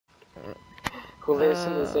Who lives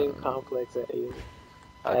in the same complex as you?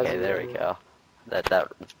 Okay, there we go.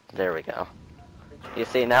 There we go. You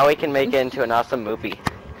see, now we can make it into an awesome movie.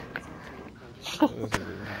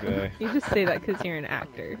 You just say that because you're an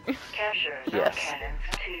actor. Capture Yes. cannons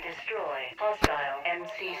to destroy hostile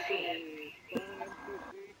MCC.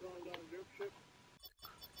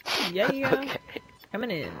 Yeah, yeah. Okay.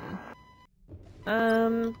 Coming in.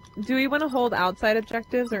 Do we want to hold outside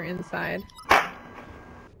objectives or inside?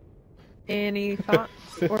 Any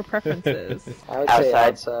thoughts or preferences? I would say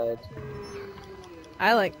outside.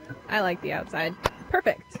 I like the outside.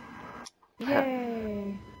 Perfect.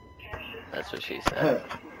 Yay. That's what she said.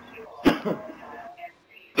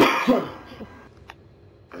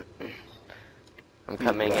 I'm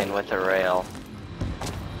coming in with a rail.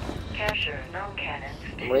 Capture known cannons.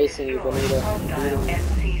 I'm racing you, Bonita.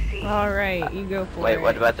 Alright, you go for it. Wait,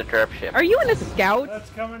 what about the dropship? Are you in a scout? That's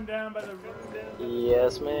coming down by the road.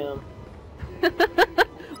 Yes, ma'am.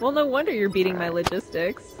 Well, no wonder you're beating my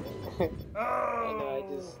logistics. Oh!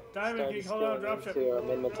 I just Diamond Geek, hold on, dropship. to a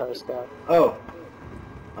Minotaur Scout. Oh,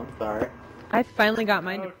 I'm sorry. I finally got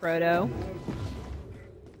mine to Proto.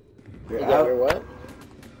 You got your what?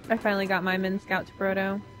 I finally got my Min Scout to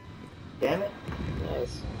Proto. Damn it.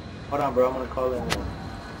 Nice. Hold on, bro. I'm gonna call in.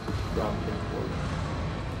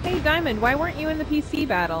 Hey, Diamond, why weren't you in the PC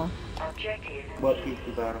battle? Objective. What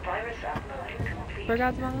PC battle? Virus upload complete. For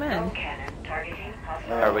Gods Among Men. Known cannon targeting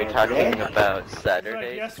hostile. Are we talking today? about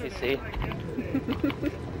Saturday's PC?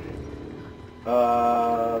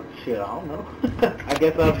 Shit, I don't know. I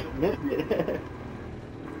guess I've missed it.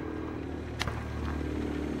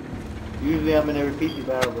 Usually I'm in every PC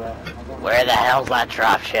battle, but Where the hell's that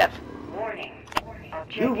dropship? Warning.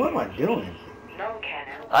 Dude, what am I doing? Known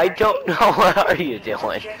cannon. I don't know. What are you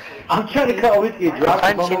doing? I'm trying to call Whiskey a drop.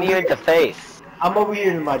 Punching you in the face. I'm over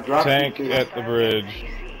here in my drop. Tank at the bridge.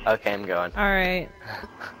 Okay, I'm going. Alright.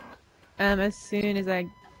 As soon as I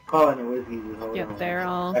Calling it Whiskey. get there,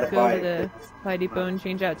 I'll go to the supply depot and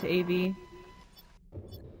change out to AV.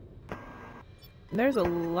 There's a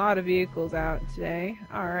lot of vehicles out today.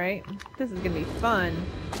 Alright. This is gonna be fun.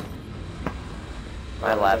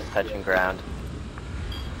 My lab's touching ground.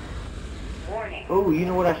 Warning. Oh, you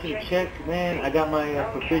know what I should have checked, man? I got my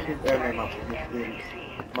proficiency,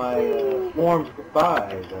 my forms for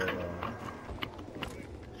 5.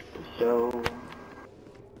 So.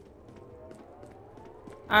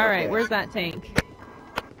 Alright, Okay. where's that tank?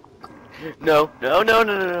 No.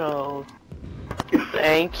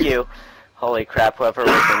 Thank you. Holy crap, whoever was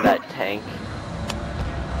in that tank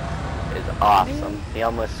is awesome. He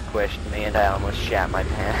almost squished me and I almost shat my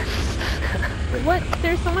pants. What?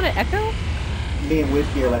 There's someone at Echo? Me and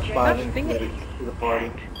Whiskey are like 5 Oh, minutes dang it. late to the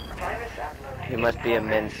party. Virus upload. He must be a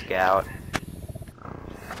Min Scout.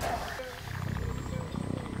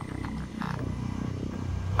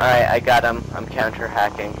 Alright, I got him. I'm counter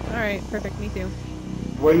hacking. Alright, perfect, me too.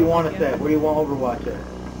 Where do you want to set? Where do you want Overwatch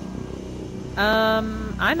at?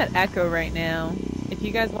 I'm at Echo right now. If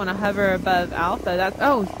you guys want to hover above Alpha, that's...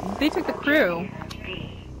 Oh, they took the crew.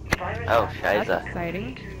 Virus Oh, That's shiza.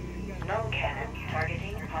 exciting. known cannon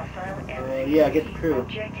targeting hostile Yeah, get the crew.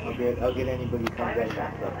 Objective. I'll get anybody who comes Virus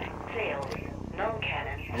out of that upload failed. Known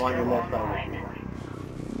cannon. I'm on your left side with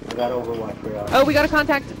you. I got Overwatch for y'all. Oh, we got a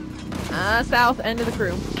contact. South end of the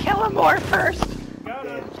crew. Kill him more first! Got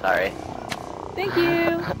him. Sorry. Thank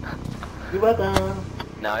you. You're welcome.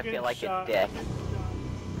 Now I feel like a dick.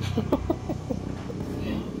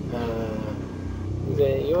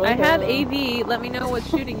 I have AV. Let me know what's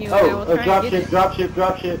shooting you, and I will try and get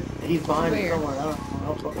Dropship. He's behind me Where? somewhere. I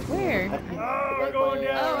don't know. Where? I think- Oh, we're going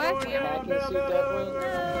down. Oh, I we're see going him. down, down, down,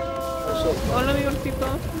 down. Hola, amigos,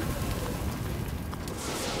 people.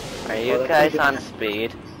 Are you guys on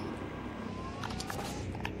speed?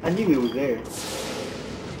 I knew he was there.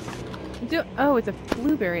 Oh, it's a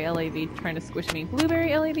blueberry LAV trying to squish me.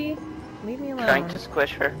 Blueberry LAV? Leave me alone. Trying to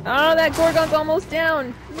squish her? Oh, that Gorgon's almost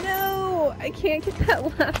down. No, I can't get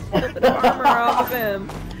that last little bit of armor off of him.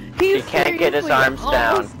 He's He can't get his seriously arms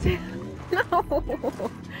down. almost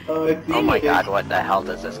No. Oh my god, what the hell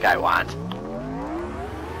does this guy want?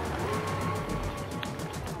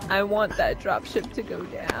 I want that dropship to go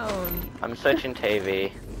down. I'm switching to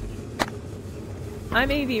AV. I'm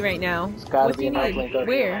AV right now. gotta What do be you an need? uplink over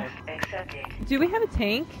Where? Accepted. Do we have a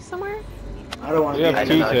tank somewhere? I don't want We to have I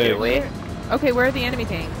be don't two know, do tanks. we? Okay, where are the enemy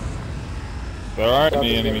tanks? There aren't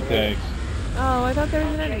any enemy tanks. Oh, I thought there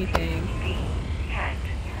was an enemy tank. Hacked.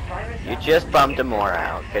 Virus You upload just bumped him more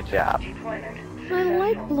out. Good job. deployment. I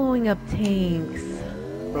like blowing up tanks.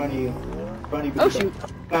 in front of you. Oh shoot.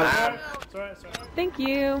 Got it. Sorry. Thank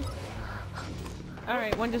you.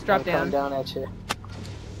 Alright, one just dropped Come down. down at you.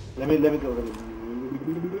 Let me go.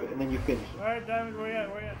 and then you finish. Alright, Diamond, where you at?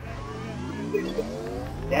 Where you at?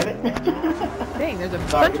 Damn it. Dang, there's a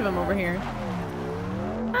Sorry. bunch of them over here.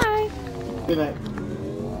 Hi. Good night.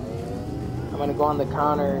 I'm gonna go on the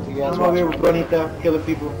counter if you guys I'm over here want. with Bonita, killing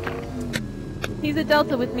people. He's a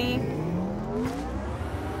Delta with me.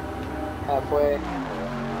 Halfway.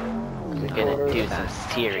 We're gonna do some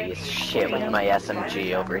serious shit with my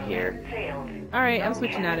SMG over here. Failed. Alright, I'm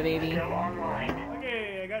switching out of AV. Still online.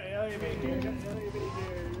 Okay, I got elevator here.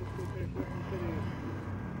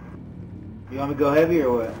 You want me to go heavy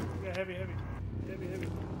or what? Yeah, heavy.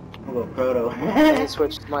 I'm gonna go proto. I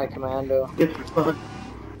switched to my commando. Just for fun.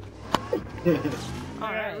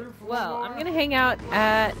 Alright, well, I'm gonna hang out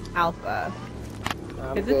at Alpha.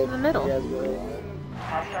 I'm Because it's in the middle. You guys go.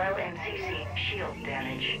 Hostile NCC shield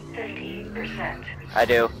damage 50%. I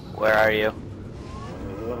do. Where are you?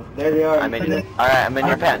 There they are. I'm in. Alright, I'm in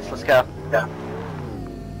your pants. Let's go.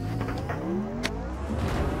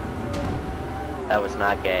 That was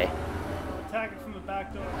not gay. Attack it from the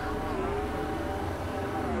back door.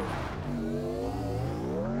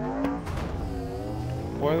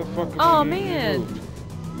 Why the fuck? Oh man,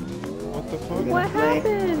 What the fuck? what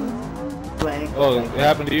happened? Flank. Oh, it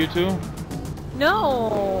happened to you too?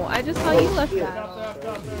 No, I just saw you left Stop that.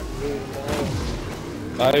 there, stop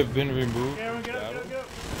there. I've been removed. Okay, everyone get up.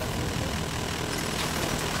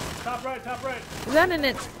 Top right. Is that an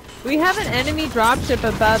it? We have an enemy dropship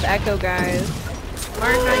above Echo, guys.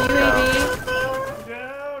 Mark, are you AV?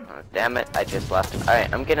 Down. Oh, damn it, I just left.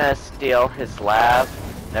 Alright, I'm gonna steal his lab.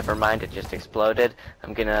 Never mind, it just exploded.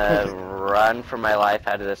 I'm gonna run for my life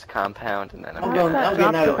out of this compound, and then I'm I'm gonna... going- That I'm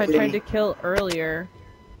getting out of dropship I the tried city. to kill earlier.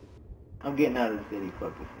 I'm getting out of the city,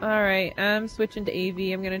 fuck this. Alright, I'm switching to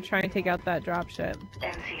AV. I'm gonna try and take out that dropship.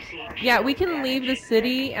 NCC Yeah, we shield can leave the damage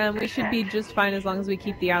city, and we should be 50%. just fine as long as we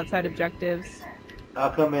keep the outside objectives.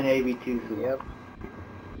 I'll come in AV2 soon. Yep.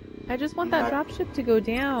 I just want that dropship to go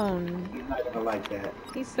down. You're not gonna like that.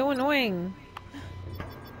 He's so annoying.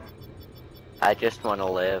 I just wanna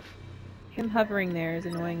live. Him hovering there is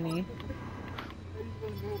annoying me.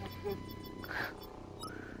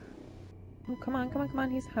 Oh, come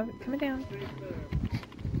on, he's coming down.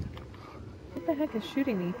 What the heck is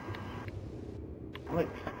shooting me? I'm like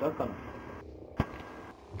stuck on.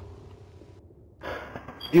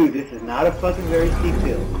 Dude, this is not a fucking very steep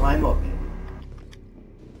hill. Climb up it.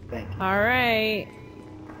 Thank you. Alright.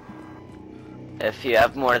 If you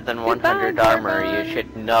have more than 100 Goodbye, armor, Darrd. you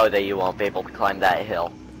should know that you won't be able to climb that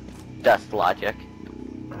hill. Dust logic.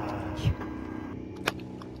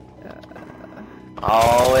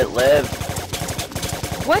 Oh, it lived.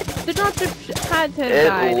 What? The dropship had to It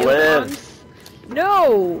die. lives.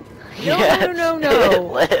 No! Yes, No! It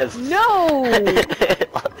lives. No!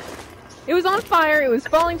 It was on fire, it was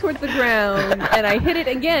falling towards the ground, and I hit it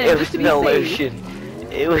again It just was to an be safe.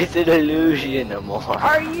 illusion. It was an illusion, Amor.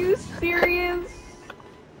 Are you serious?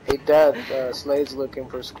 Hey, Dad, Slade's looking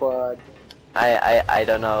for squad. I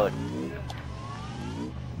don't know.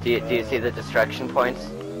 Do you see the destruction points?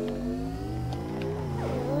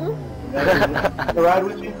 Ride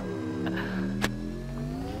with me?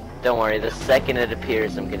 Don't worry, the second it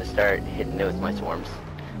appears, I'm gonna start hitting it with my swarms.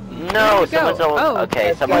 Where'd No, it go? someone's Oh. okay.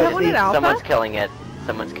 Is that one at Alpha? Someone's killing it.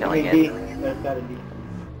 Someone's killing D. it. That's gotta be.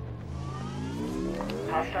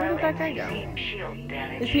 Hostile Where did that guy go? NCC shield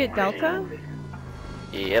damage Is he at Delta?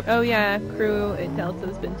 Yep. Oh yeah, crew at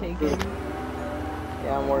Delta's been taken.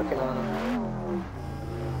 Yeah, I'm working on him.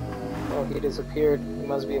 Oh, he disappeared. He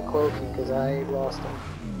must be a cloaky because I lost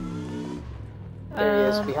him. There he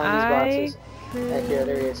is, behind these boxes. Heck yeah,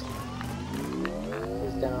 there he is.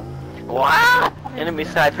 He's down. What? Enemy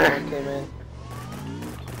sniper. Someone came in.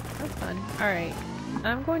 That's fun. Alright.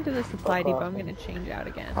 I'm going to the supply Fuck depot. off. I'm gonna change out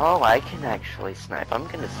again. Oh, I can actually snipe. I'm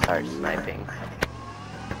gonna start sniping.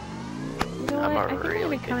 You know I'm what? a I think I'm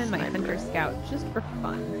really gonna come good in my sniper. Hunter Scout just for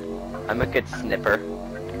fun. I'm a good snipper.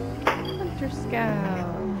 Hunter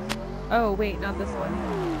Scout. Oh wait, not this one.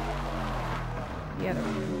 The other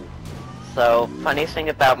one. So, funny thing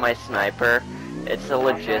about my sniper, it's a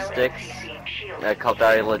logistics, called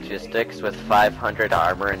Darrd Logistics with 500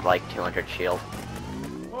 armor and like 200 shield.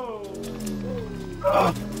 Whoa.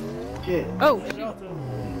 Oh, shit. Oh shoot.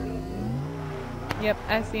 Yep,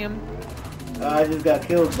 I see him. I just got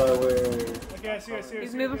killed by where. Okay, I see.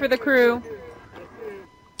 He's moving for the crew.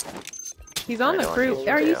 He's on I the don't crew. think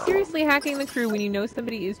Are you so. seriously hacking the crew when you know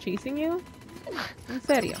somebody is chasing you? In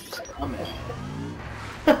serio. I'm at.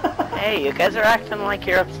 Hey, you guys are acting like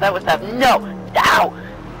you're upset with that. No! Ow!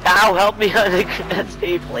 Ow, help me on the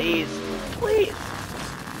SP, please. Please.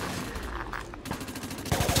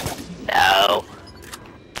 No.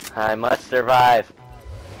 I must survive.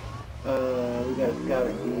 We we got a scout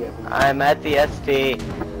at D. I'm at the SD.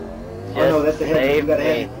 Just Oh no, that's the heavy. save You got a me.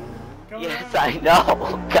 heavy. Come Yes, on. I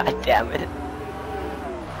know. God damn it.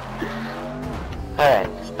 Alright,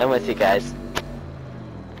 I'm with you guys.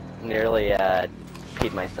 Nearly,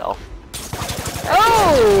 peed myself.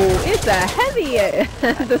 Oh, it's a heavy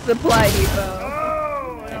at the supply depot.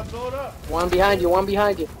 Oh, yeah, blow it up. One behind you, one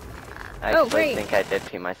behind you. I Oh, actually great. think I did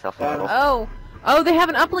pee myself a little. Oh, oh, they have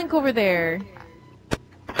an uplink over there.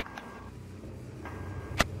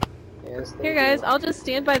 Yes, they Here, guys, do. I'll just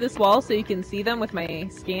stand by this wall so you can see them with my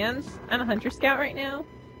scans. I'm a hunter scout right now.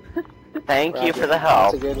 Thank you Roger. for the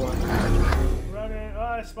help. That's a good one. Running. Oh,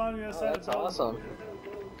 I spawned on the other Oh, side that's of the building. awesome.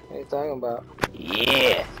 What are you talking about?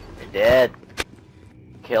 Yeah, I did.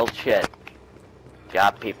 Killed shit.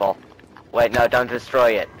 Job people. Wait, no, don't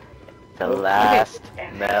destroy it. The last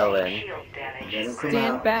melon. Shield damage. Let him come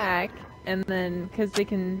Stand out. back, and then, because they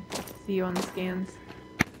can see you on the scans.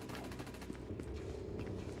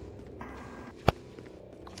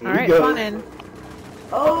 Here Alright, we go. spawn in.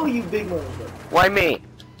 Oh, you big motherfucker. Why me?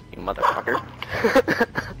 You motherfucker.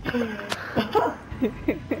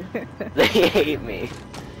 They hate me.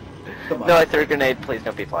 Come on. No, I threw a grenade. Please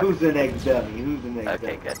don't be fly. Who's the next dummy? Who's the next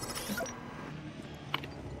Okay, dummy? good.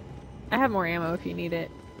 I have more ammo if you need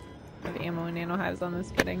it. I have ammo and nano hives on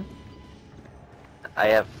this fitting. I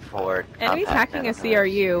have 4 Enemies compact hacking a nanohives.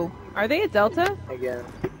 CRU. Are they a Delta? Again.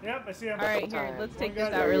 Yep, I see him. Alright, here, Time. let's take One this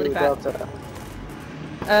guy- out really fast.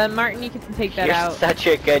 Delta. Martin, you can take that You're out. such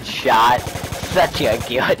a good shot. Such a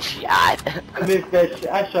good shot. I missed that shit.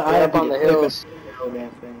 I shot. I They're had up on to the get hills. the whole damn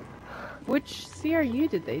thing. Which CRU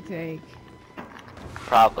did they take?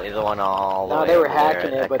 Probably the one all the No, way they were over there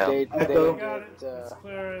hacking at it, but Echo. they Echo. Got it. did It's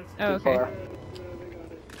clear. It's Oh, too okay. far.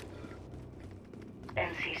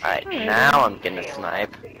 NCC. Alright, Alright. now I'm gonna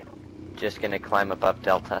snipe. Just gonna climb above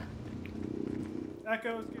Delta.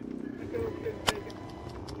 Echo's good.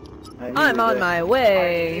 I knew I'm on that. my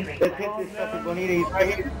way. Let's hit this fucking Bonita. He's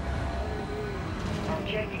right here.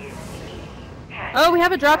 Objective. Hack. Oh, we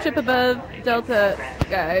have a dropship above Delta,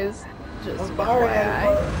 guys. Just I'm firing at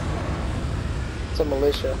FYI. him. It's a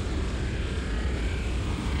militia.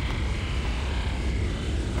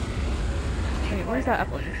 Wait, where's that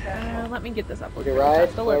uplink? Let me get this uplink. Would you ride?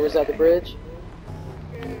 Just a Where little was bit. at the bridge?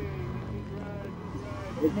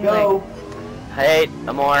 Let's go. Hey,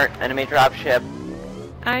 Amor, enemy dropship.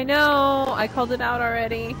 I know. I called it out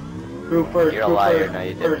already. Crew first. You're a crew liar, first. no,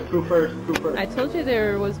 you First, didn't. crew first. Crew first. I told you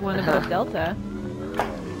there was one above Delta.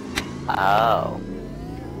 Oh.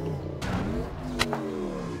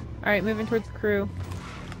 Alright, moving towards the crew.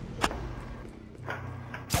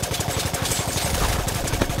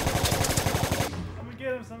 I'm gonna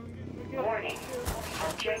get him. Someone get him. Warning.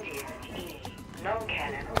 Objective E. Null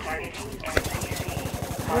cannon targeting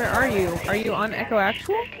NCC. Where are you? Are you on Echo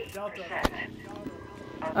Actual? 50%.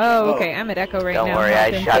 Oh, okay. I'm at Echo right Don't now. worry,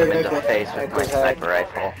 I helping. shot him in the face with my Echo's sniper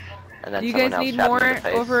rifle. And then Do you someone guys else need shot me more in the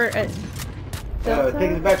face. over at Take us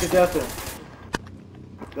Delta? back to Delta.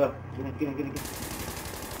 Go. Get in.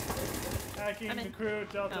 Hacking I'm the in. crew.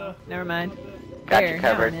 Oh, Delta. never mind. Got There, you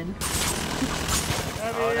now covered. I'm in.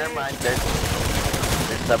 Heavy. Oh, never mind. There's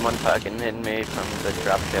someone fucking hitting me from the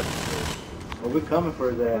dropship. Well, we're coming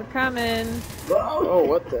for We're that. coming. Oh,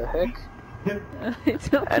 what the heck?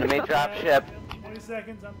 It's over. Enemy dropship. 20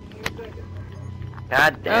 seconds.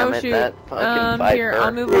 God damn Oh it, shoot. that fucking Viper. Here,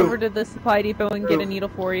 I'll move over to the supply depot and get a needle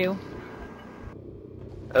for you.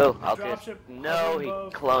 Oh, I'll just... Dropship No, he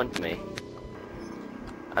above. cloned me.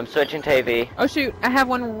 I'm switching to AV. Oh shoot, I have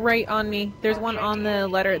one right on me. There's one on the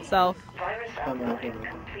letter itself. Virus uploading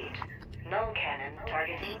complete. Null cannon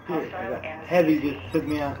targeting Dude, I hostile got NCC. heavy just took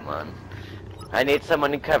me out. Come on. I need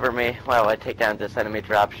someone to cover me while I take down this enemy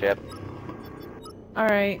dropship.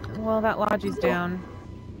 Alright, well that Logi's down.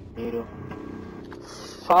 Needle.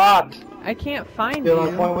 Fuck! I can't find Still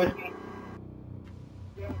on you. point with me?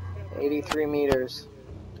 83 meters.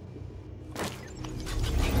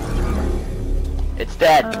 It's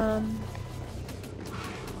dead.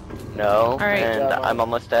 No, Alright. and Job, I'm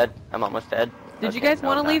almost dead. I'm almost dead. Did you Okay, guys no,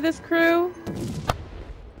 want I'm to leave not. this crew?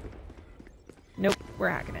 Nope, we're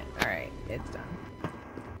hacking it. Alright, it's done.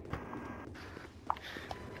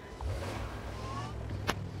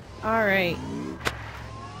 Alright.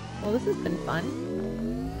 Well, this has been fun.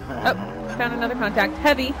 Oh, found another contact.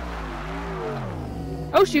 Heavy.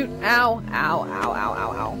 Oh shoot! Ow! Ow! Ow! Ow!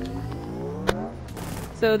 Ow! Ow!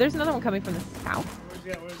 So there's another one coming from the south. Where's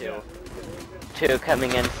he at? Where's he Two. at? 2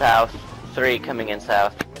 coming in south. 3 coming in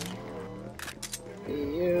south.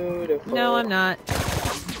 Beautiful. No, I'm not.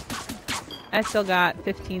 I still got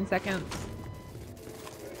 15 seconds.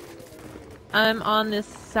 I'm on this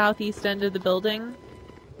southeast end of the building.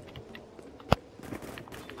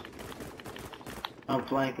 I'm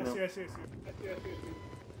flanking I see, him. I see, I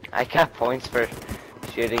see. I got points for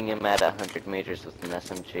shooting him at 100 meters with an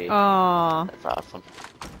SMG. Aw, That's awesome.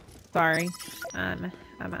 sorry. I'm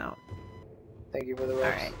out. Thank you for the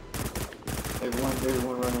reps. Alright. There's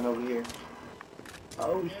one running over here.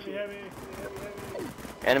 Oh Heavy, shit. heavy.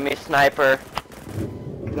 Enemy sniper.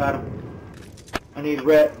 Got him. I need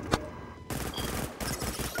rep.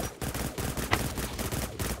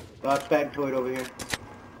 Got factoid over here.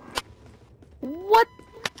 What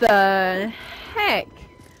the heck?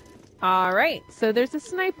 Alright, so there's a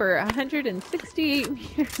sniper 168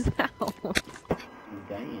 meters out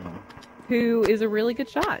Damn. who is a really good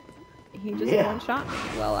shot. He just Yeah. one-shot me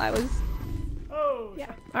while I was... Oh,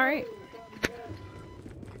 Yeah, alright.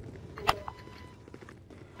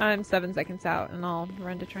 I'm 7 seconds out and I'll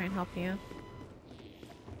run to try and help you.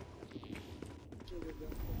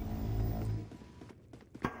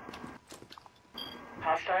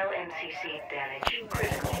 Hostile MCC damage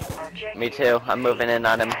critical. Objective Me too. I'm moving in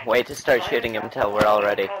on him. Wait to start shooting him until we're all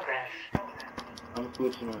ready. progress. I'm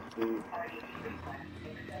switching my speed.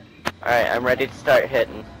 Alright, I'm ready to start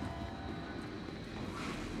hitting.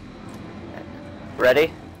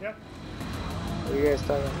 Ready? Yep. What are you guys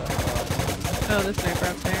talking about? Oh, the sniper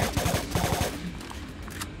up there.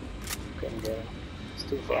 Couldn't get him. It's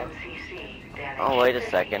too far. MCC damage. Oh, wait a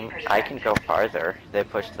second. I can go farther. They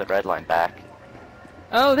pushed the red line back.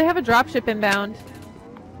 Oh, they have a dropship inbound.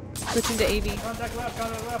 Switching to AV. Contact left.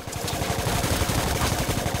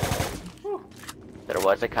 There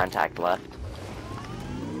was a contact left.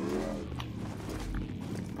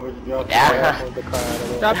 Where's the drop? Yeah. Move the car out of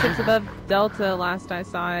the way. Dropship's above Delta last I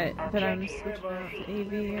saw it, but I'm Objective switching out to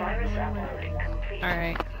AV. Virus uploading complete.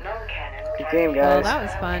 Alright. No cannon. Good game, Well, guys. that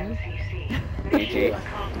was fun. GG.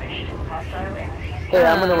 Accomplished. Hostile MCC. Hey,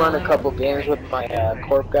 I'm gonna run a couple games with my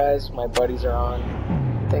Corp guys. My buddies are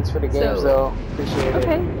on. Thanks for the games, So- though. Appreciate it.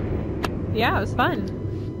 Okay. Yeah, it was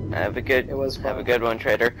fun. Have a good It was have a fun. good one,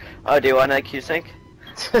 Trader. Oh, do you want a Q-Sync?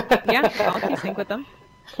 Yeah, I'll keep sync with them.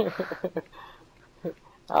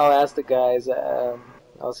 I'll ask the guys.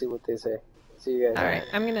 I'll see what they say. See you guys. Alright,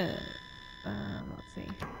 I'm gonna... let's see.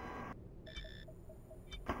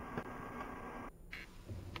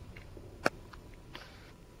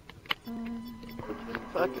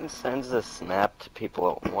 Fucking sends a snap to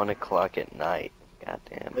people at 1 o'clock at night.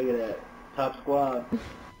 Goddamn. Look at that. Top squad.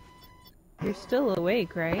 You're still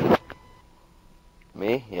awake, right?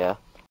 Me? Yeah.